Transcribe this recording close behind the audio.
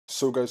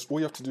So guys, all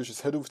you have to do is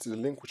just head over to the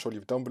link which I'll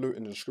leave down below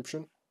in the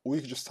description, or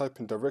you can just type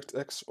in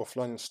DirectX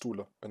offline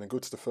installer and then go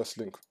to the first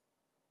link.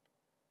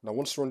 Now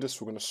once you're on this,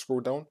 we're going to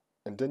scroll down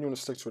and then you want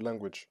to select your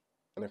language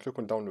and then click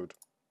on download.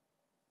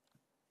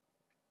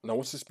 Now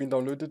once it's been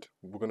downloaded,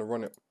 we're going to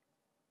run it.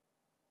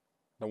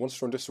 Now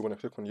once you're on this, we're going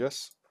to click on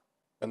yes.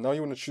 And now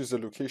you want to choose the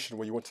location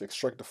where you want to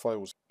extract the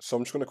files. So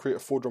I'm just going to create a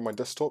folder on my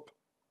desktop.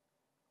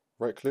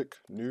 Right click,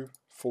 new,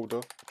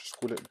 folder, just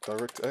call it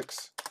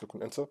DirectX, click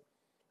on enter.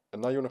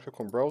 And now you want to click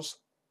on browse,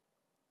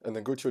 and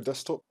then go to your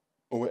desktop,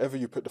 or wherever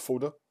you put the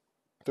folder.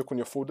 Click on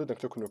your folder, then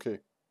click on OK,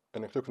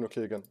 and then click on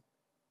OK again.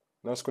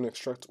 Now it's going to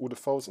extract all the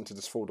files into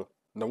this folder.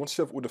 Now once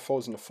you have all the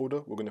files in the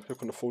folder, we're going to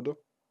click on the folder,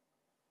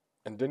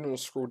 and then you want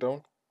to scroll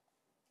down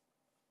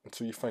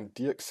until you find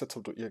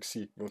dxsetup.exe.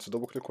 You want to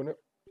double click on it,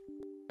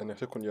 and then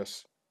click on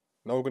yes.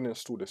 Now we're going to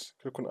install this.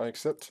 Click on I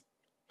accept,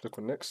 click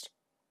on next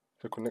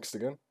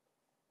again.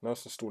 Now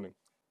it's installing.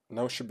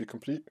 Now it should be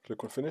complete.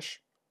 Click on finish.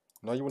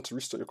 Now you want to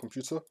restart your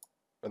computer,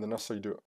 and then that's how you do it.